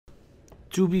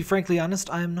To be frankly honest,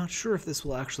 I am not sure if this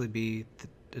will actually be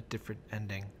a different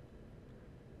ending.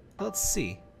 Let's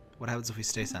see what happens if we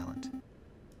stay silent.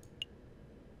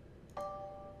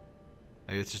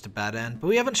 Maybe it's just a bad end, but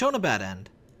we haven't shown a bad end.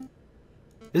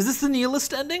 Is this the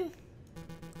nihilist ending?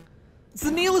 It's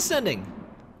the nihilist ending!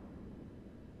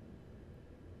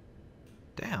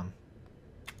 Damn.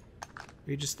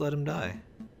 We just let him die.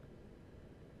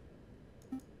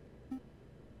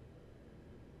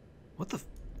 What the f—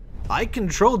 I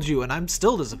controlled you and I'm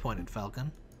still disappointed,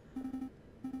 Falcon.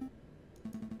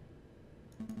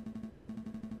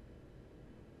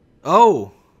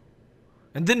 Oh!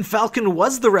 And then Falcon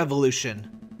was the revolution!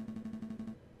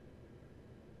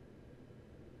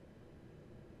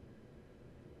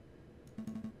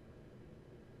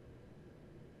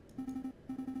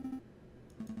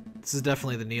 This is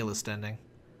definitely the nihilist ending.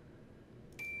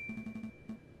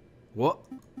 What?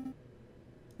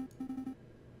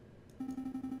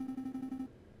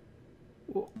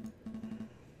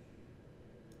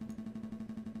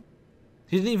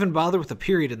 He didn't even bother with a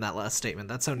period in that last statement.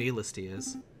 That's how nihilist he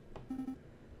is.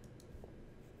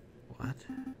 What?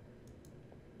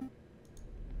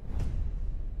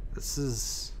 This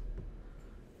is...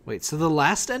 Wait, so the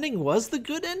last ending was the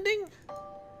good ending?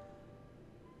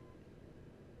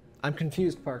 I'm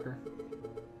confused, Parker.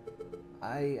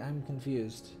 I'm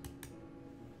confused.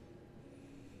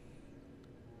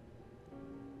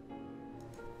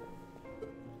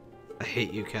 I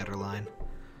hate you, Caterline.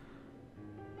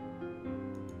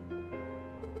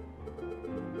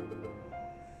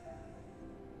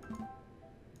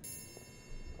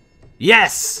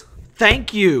 Yes!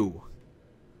 Thank you!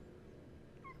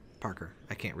 Parker,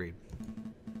 I can't read.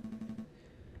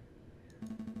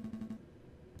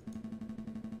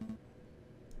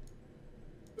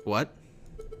 What?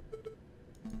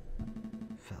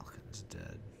 Falcon's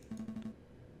dead.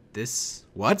 This...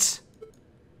 What?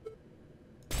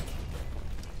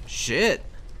 Shit.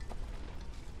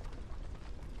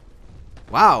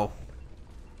 Wow.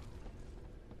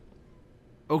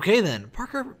 Okay then.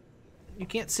 Parker, you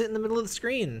can't sit in the middle of the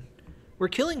screen. We're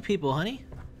killing people, honey.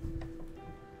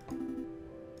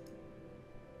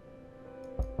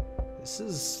 This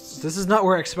is not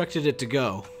where I expected it to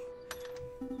go.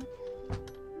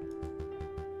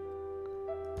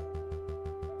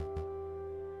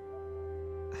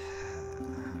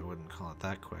 I wouldn't call it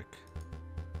that quick.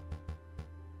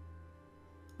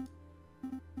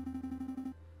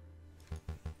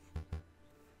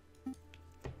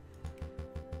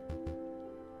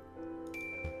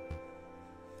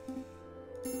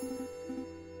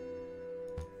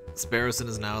 Sparrowson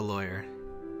is now a lawyer.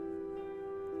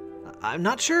 I'm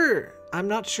not sure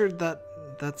that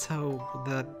that's how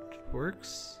that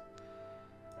works.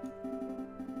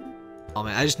 Oh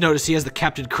man, I just noticed he has the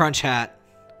Captain Crunch hat.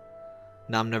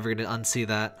 Now I'm never gonna unsee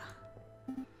that.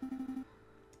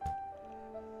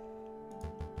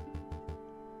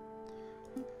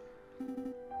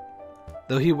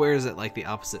 Though he wears it like the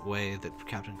opposite way that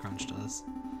Captain Crunch does.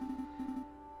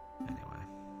 Anyway.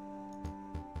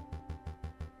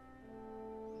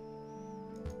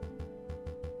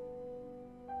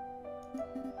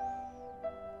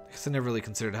 I never really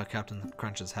considered how Captain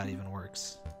Crunch's hat even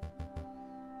works.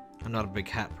 I'm not a big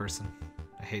hat person.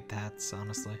 I hate the hats,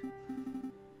 honestly.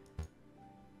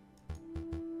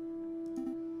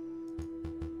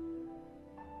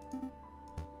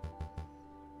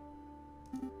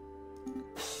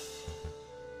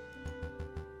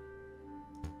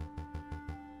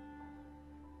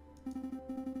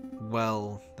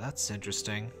 Well, that's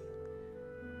interesting.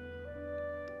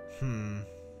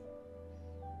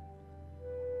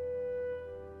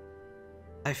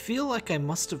 I feel like I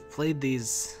must have played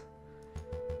these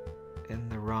in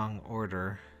the wrong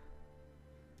order.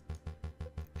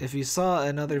 If you saw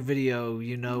another video,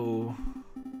 you know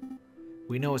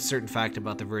we know a certain fact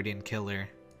about the Viridian killer.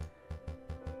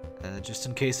 Just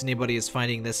in case anybody is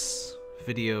finding this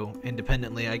video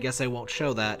independently, I guess I won't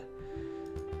show that.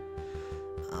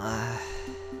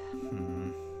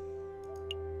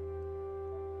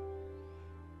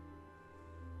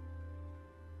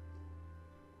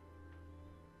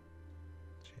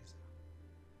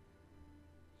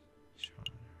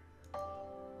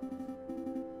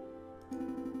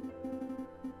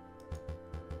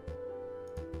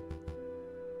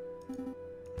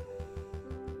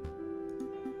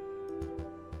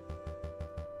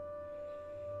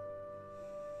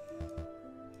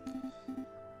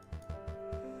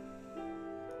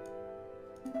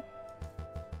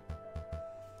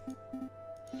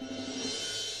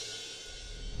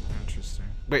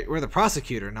 Wait, we're the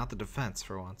prosecutor, not the defense,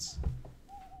 for once.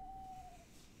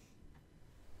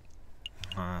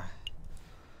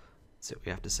 see what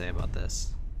we have to say about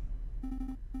this.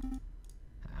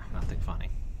 Nothing funny.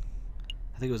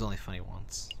 I think it was only funny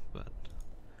once, but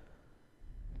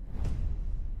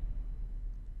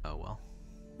oh well.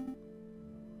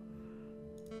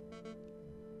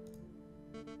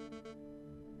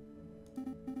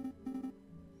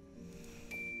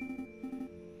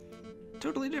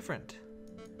 Totally different.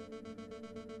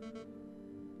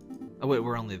 Oh wait,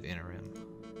 we're only the inner rim.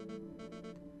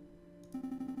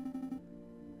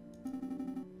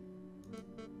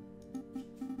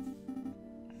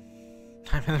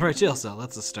 I'm in the right jail cell,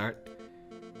 that's a start.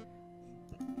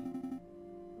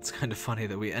 It's kind of funny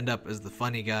that we end up as the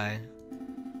funny guy.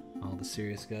 All the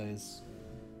serious guys.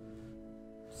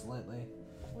 Slightly.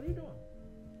 What are you doing?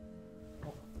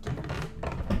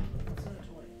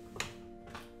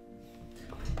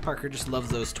 Parker just loves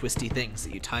those twisty things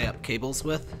that you tie up cables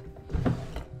with.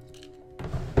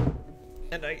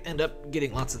 And I end up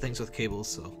getting lots of things with cables,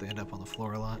 so they end up on the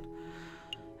floor a lot.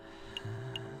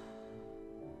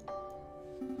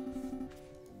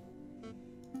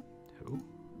 Who?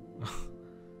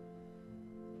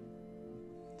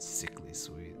 Sickly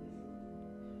sweet.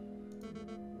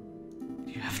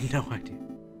 You have no idea.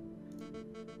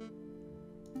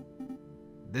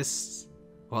 This,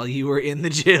 while you were in the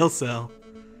jail cell.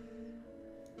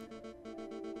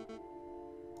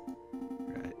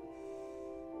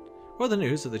 Or the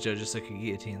news of the judges took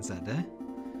guillotines that day.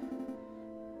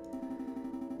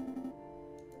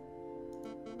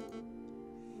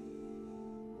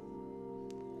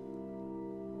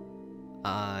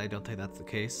 I don't think that's the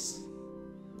case.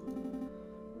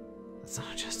 That's not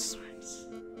how justice works.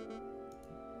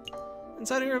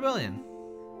 Inciting rebellion.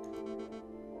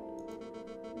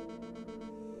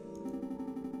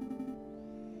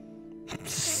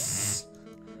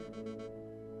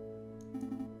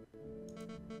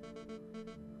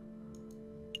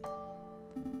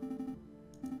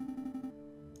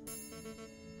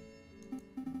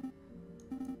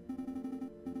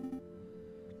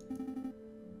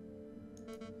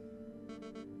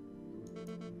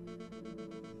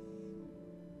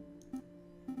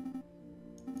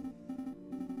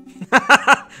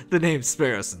 The name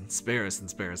Sparrowson,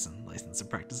 license to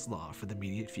practice law for the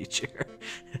immediate future.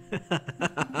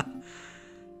 At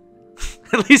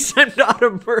least I'm not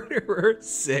a murderer.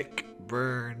 Sick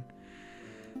burn.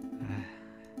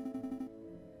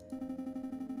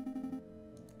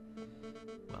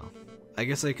 Well, I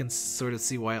guess I can sort of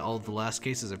see why all of the last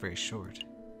cases are very short.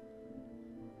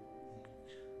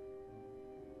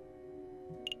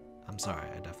 I'm sorry,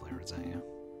 I definitely resent you.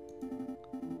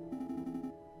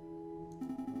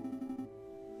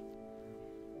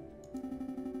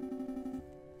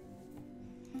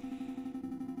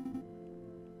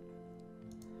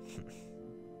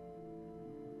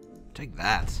 Take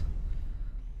that.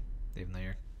 Even though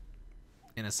you're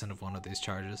innocent of one of these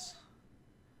charges.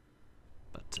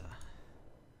 But,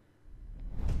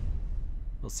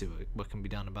 we'll see what can be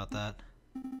done about that.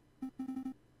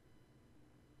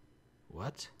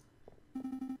 What?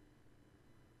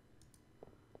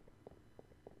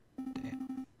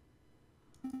 Damn.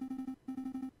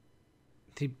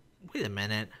 Wait a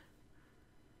minute.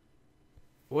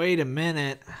 Wait a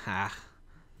minute. Ah.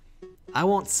 I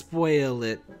won't spoil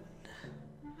it.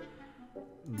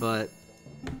 But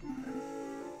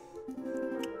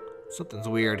something's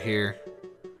weird here.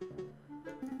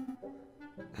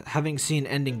 Having seen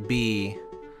ending B,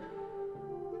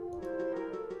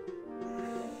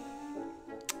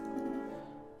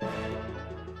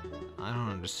 I don't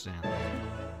understand.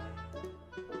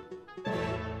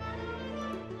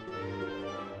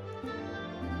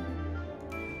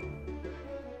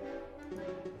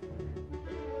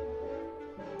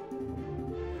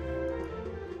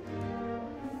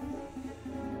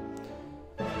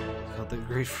 The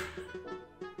great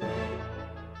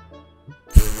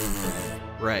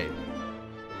right.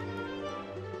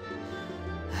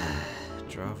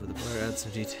 Draw for the player, add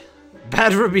some detail.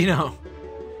 Bad Rubino.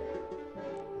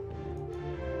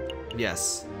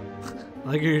 Yes.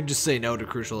 Like you can just say no to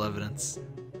crucial evidence.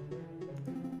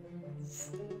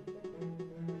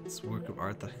 It's a work of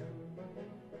art that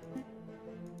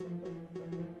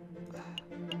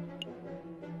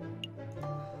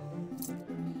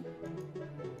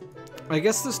I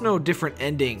guess there's no different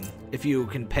ending if you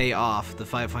can pay off the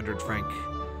 500 franc.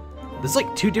 There's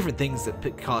like two different things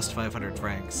that cost 500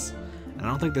 francs. And I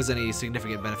don't think there's any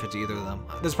significant benefit to either of them.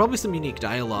 There's probably some unique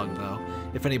dialogue though,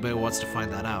 if anybody wants to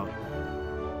find that out.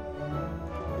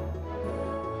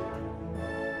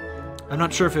 I'm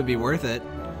not sure if it'd be worth it.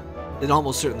 It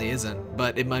almost certainly isn't,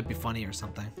 but it might be funny or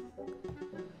something.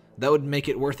 That would make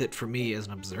it worth it for me as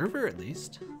an observer at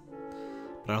least.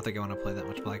 But But I don't think I want to play that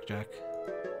much blackjack.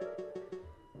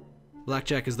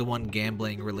 Blackjack is the one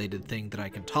gambling related thing that I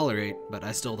can tolerate, but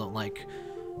I still don't like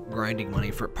grinding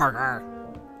money for Parker.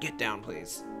 Get down,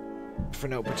 please. For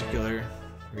no particular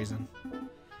reason.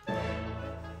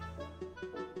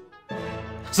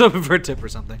 So for a tip or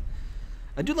something.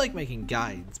 I do like making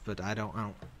guides, but I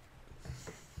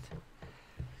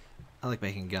like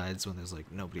making guides when there's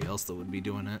like nobody else that would be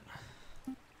doing it.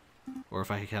 Or if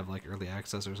I have like early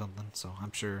access or something, so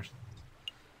I'm sure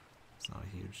it's not a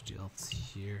huge deal. It's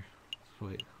here.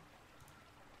 Wait.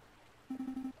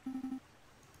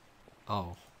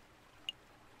 Oh.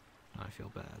 Now I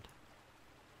feel bad.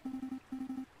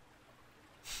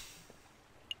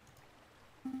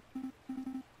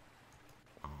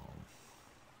 Oh.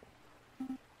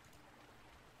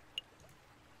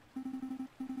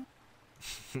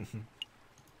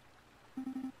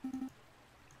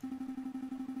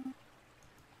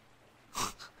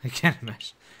 I can't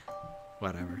imagine.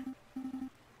 Whatever.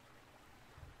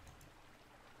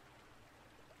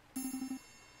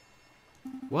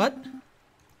 What?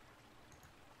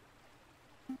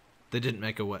 They didn't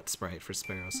make a wet sprite for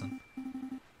Sparrowson.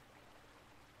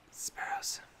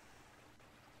 Sparrowson.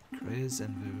 Craze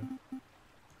and Vu.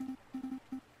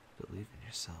 Believe in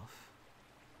yourself.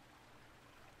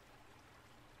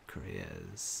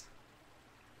 Craze.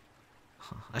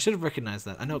 Huh. I should have recognized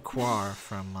that. I know Quar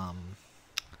from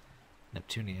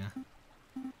Neptunia.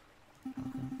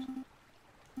 Falcon.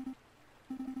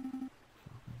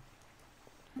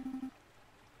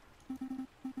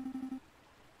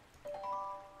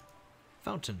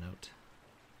 Fountain note.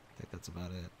 I think that's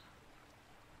about it.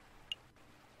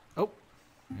 Oh,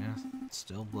 yeah,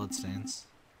 still bloodstains.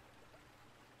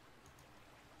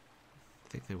 I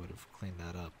think they would have cleaned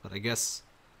that up, but I guess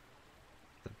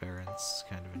the Baron's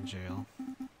kind of in jail.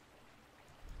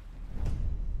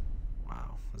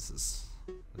 Wow, this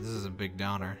is a big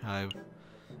downer.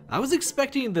 I was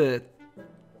expecting the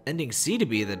ending C to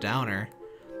be the downer,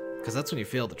 because that's when you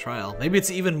fail the trial. Maybe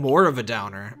it's even more of a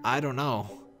downer. I don't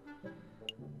know.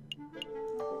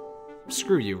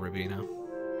 Screw you, Rubino.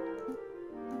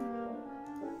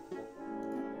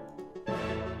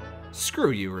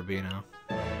 Screw you, Rubino.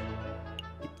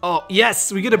 Oh,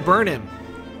 yes! We get to burn him!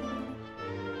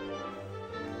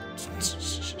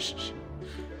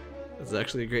 That's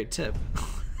actually a great tip.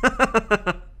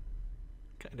 Kind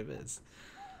of is.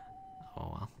 Oh,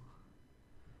 well.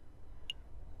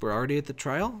 We're already at the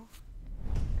trial?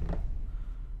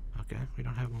 Okay, we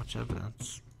don't have much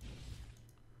evidence.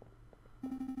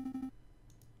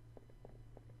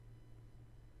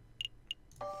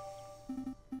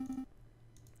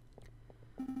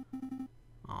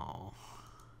 Oh.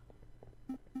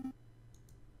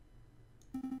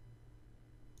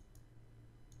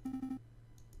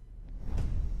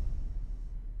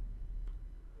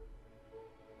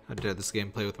 How dare this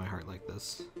game play with my heart like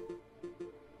this?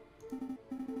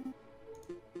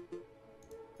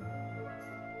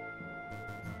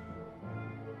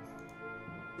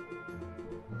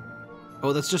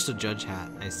 Oh, that's just a judge hat.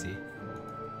 I see.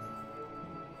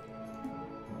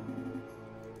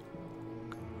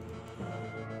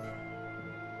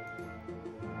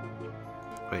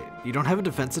 Wait, you don't have a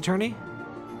defense attorney?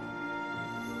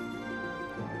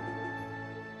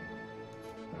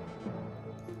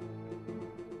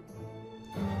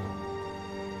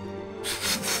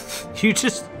 You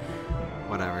just...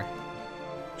 Whatever.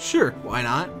 Sure, why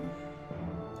not?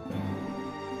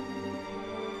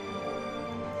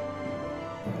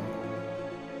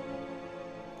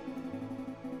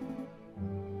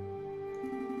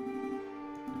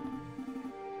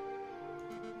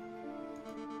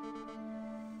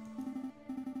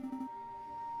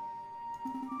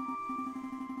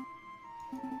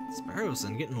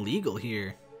 Sparrowson, getting legal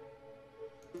here.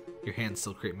 Your hands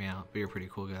still creep me out, but you're a pretty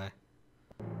cool guy.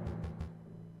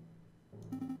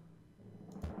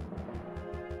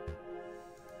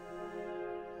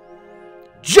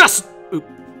 Just... Oop.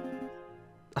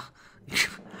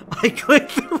 I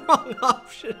clicked the wrong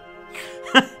option.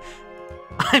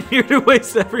 I'm here to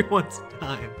waste everyone's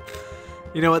time.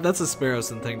 You know what? That's a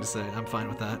Sparrowson thing to say. I'm fine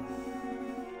with that.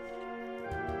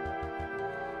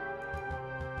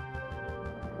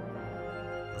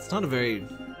 That's not a very...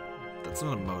 That's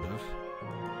not a motive.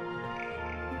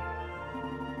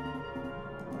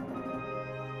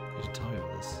 You should tell me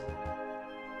about this.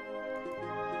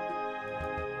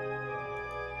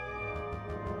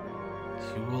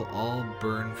 You will all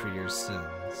burn for your sins.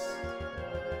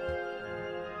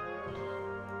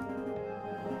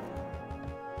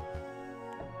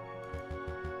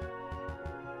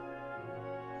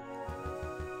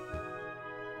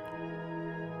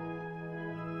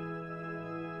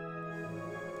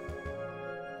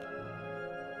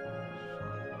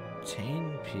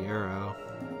 Tane Piero.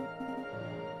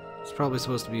 It's probably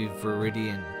supposed to be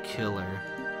Viridian Killer.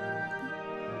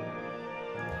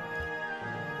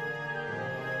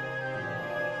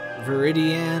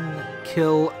 Viridian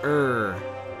Killer.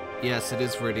 Yes, it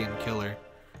is Viridian Killer.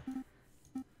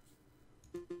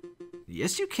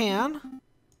 Yes, you can.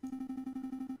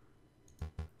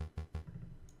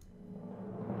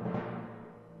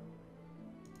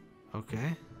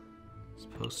 Okay. This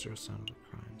poster is sound of the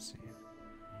crime scene.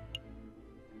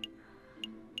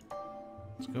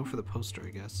 Let's go for the poster, I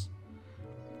guess.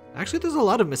 Actually, there's a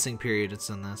lot of missing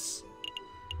periods in this.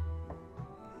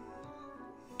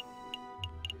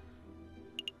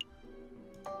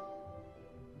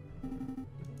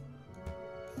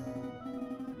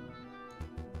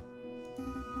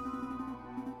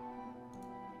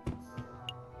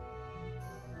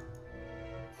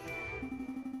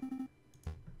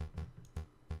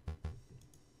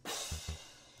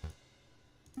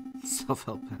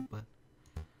 Self-help pamphlet.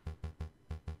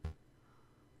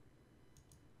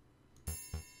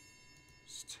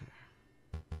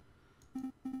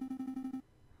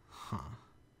 Huh.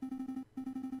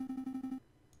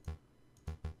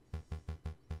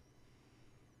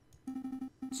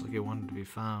 Looks like it wanted to be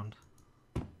found.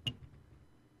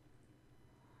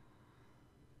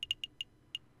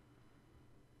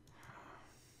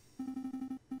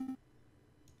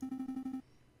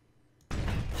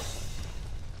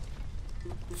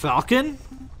 Falcon?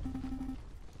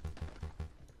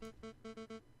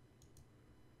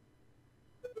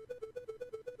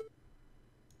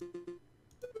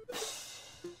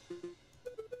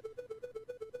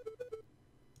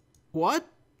 What?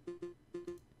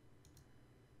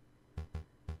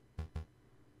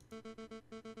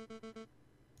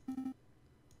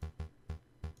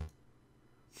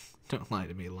 Don't lie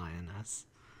to me, lioness.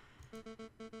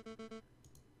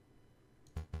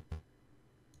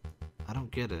 I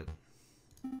don't get it.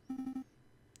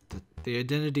 The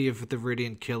identity of the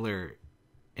Viridian Killer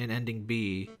in ending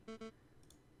B.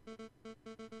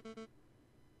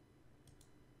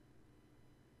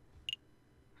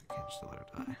 I can't just let her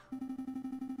die.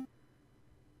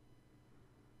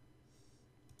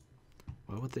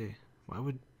 Why would they? Why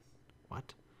would?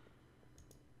 What?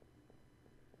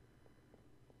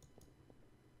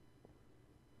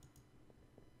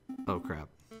 Oh crap.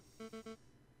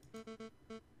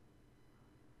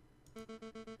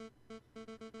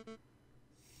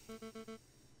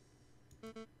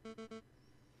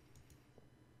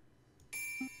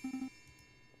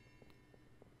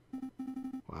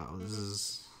 Wow,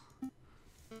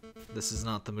 this is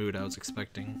not the mood I was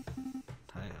expecting.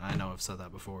 I know I've said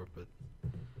that before, but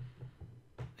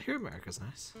I hear America's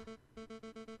nice.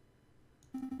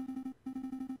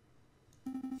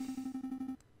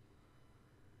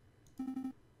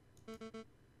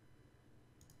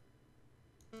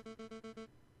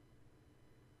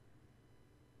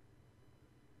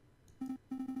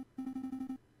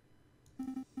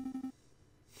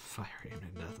 Fire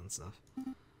aiming death and stuff.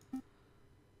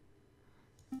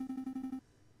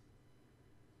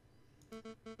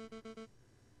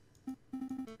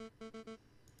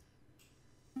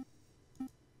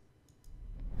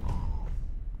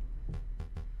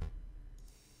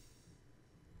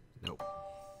 Nope.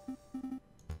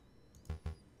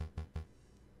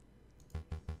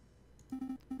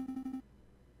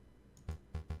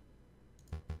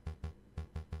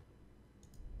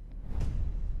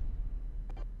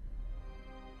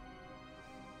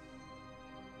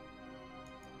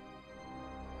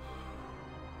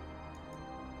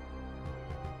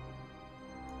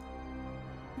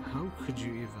 How could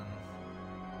you even?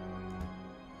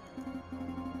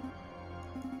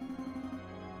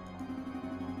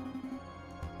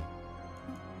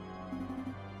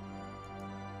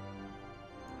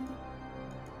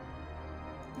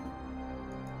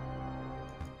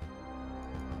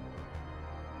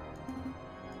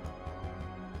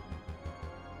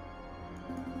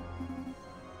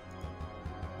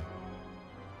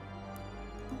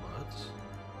 What?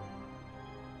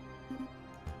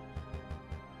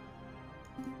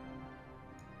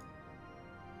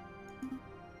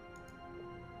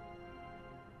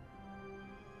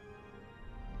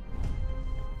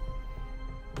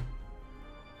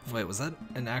 Wait, was that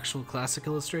an actual classic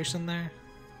illustration there?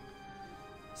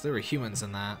 'Cause there were humans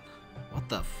in that. What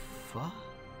the fuck?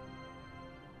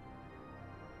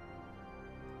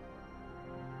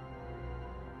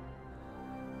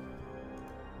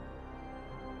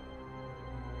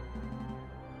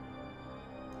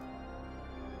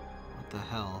 What the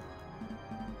hell?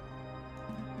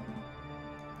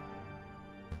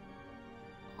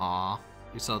 Aw,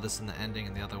 you saw this in the ending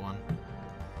and the other one.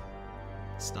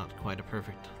 It's not quite a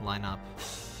perfect lineup.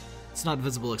 It's not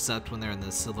visible except when they're in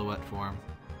the silhouette form.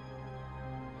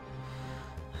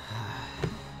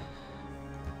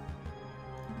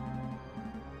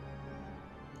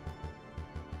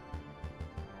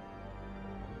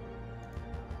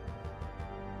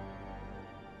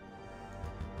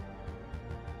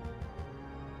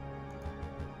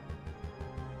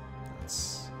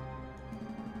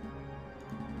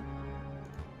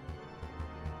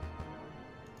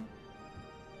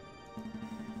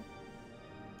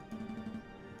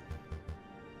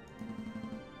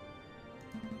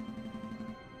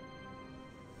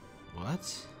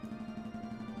 What?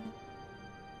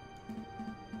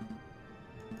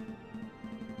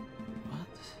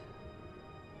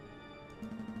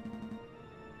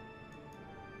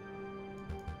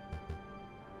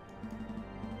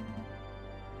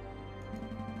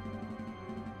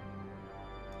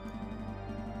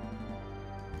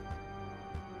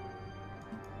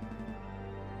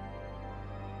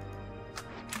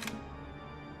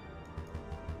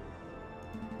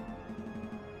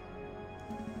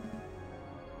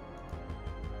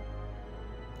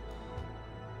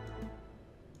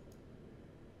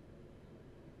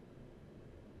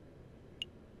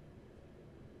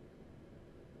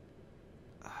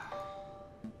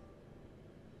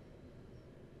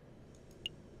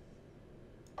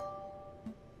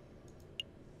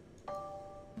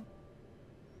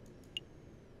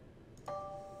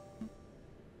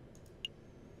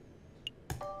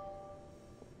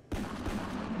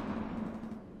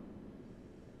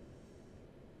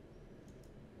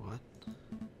 What?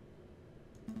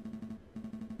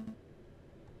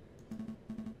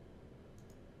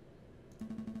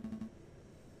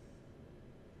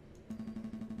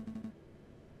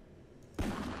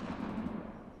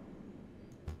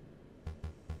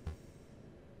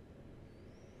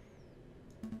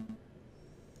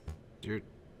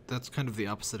 That's kind of the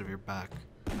opposite of your back.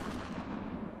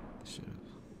 Should've.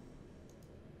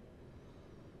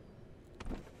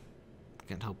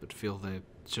 Can't help but feel they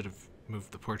should have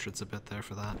moved the portraits a bit there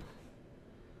for that.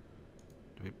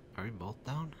 Are we both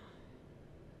down?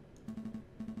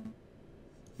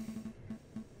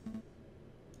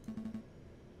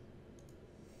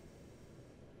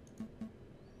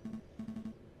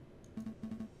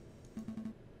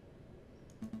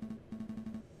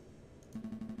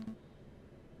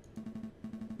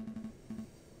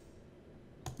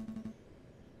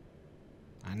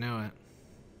 I knew it.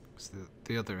 Because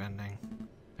the other ending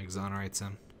exonerates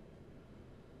him.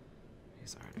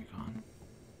 He's already gone.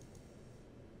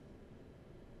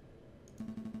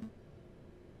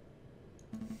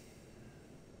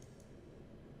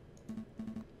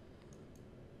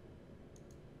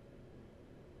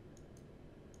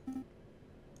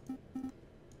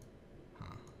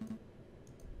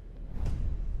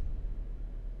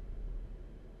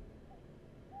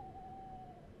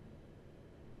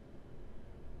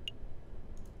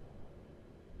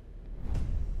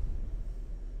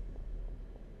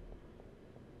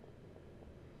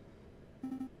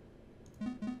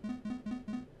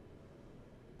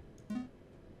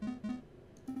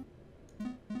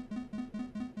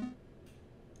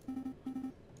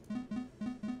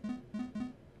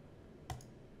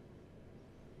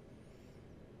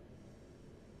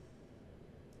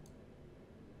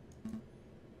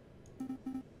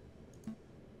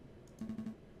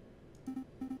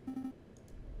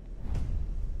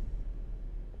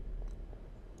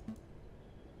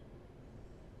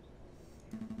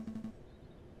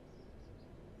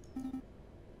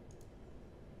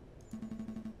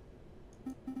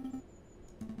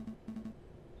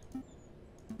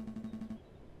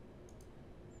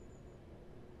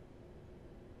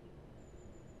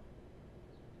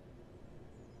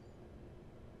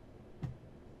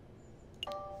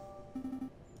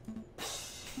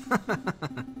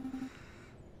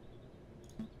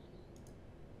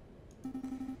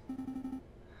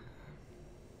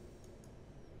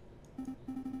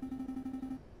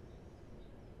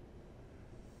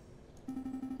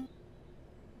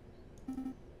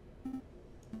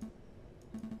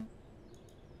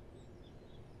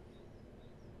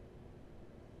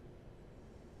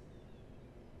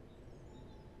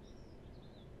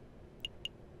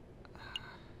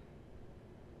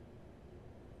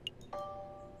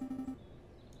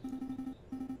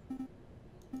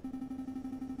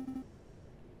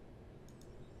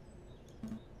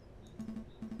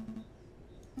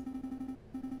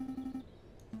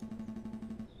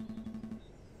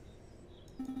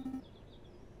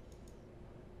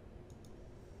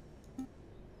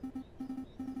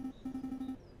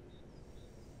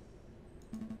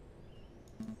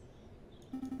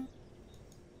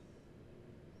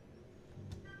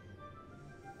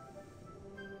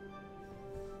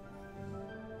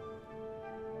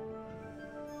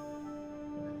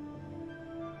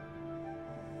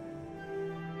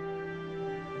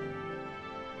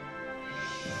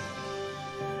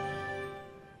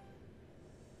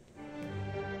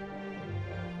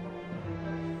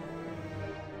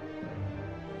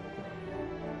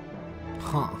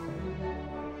 Huh.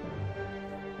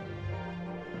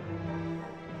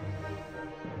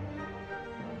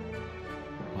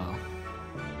 Well.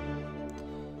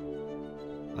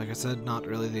 Like I said, not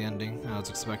really the ending I was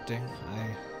expecting.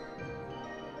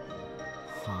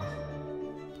 Huh.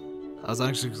 I was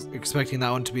actually expecting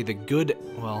that one to be the good...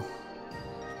 Well...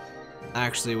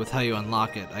 Actually, with how you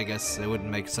unlock it, I guess it wouldn't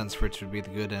make sense for it to be the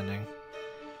good ending.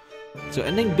 So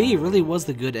ending B really was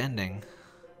the good ending.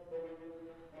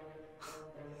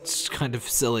 It's kind of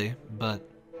silly, but...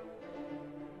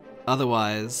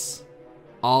 Otherwise,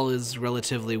 all is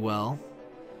relatively well.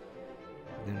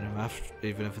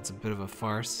 Even if it's a bit of a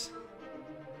farce.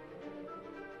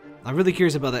 I'm really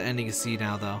curious about that ending C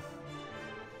now, though.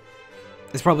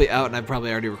 It's probably out, and I've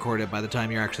probably already recorded it by the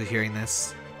time you're actually hearing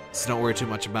this, so don't worry too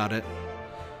much about it.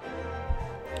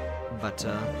 But,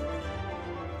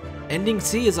 ending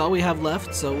C is all we have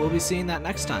left, so we'll be seeing that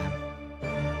next time.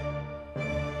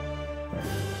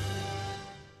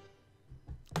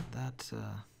 That,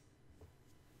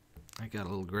 I got a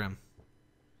little grim.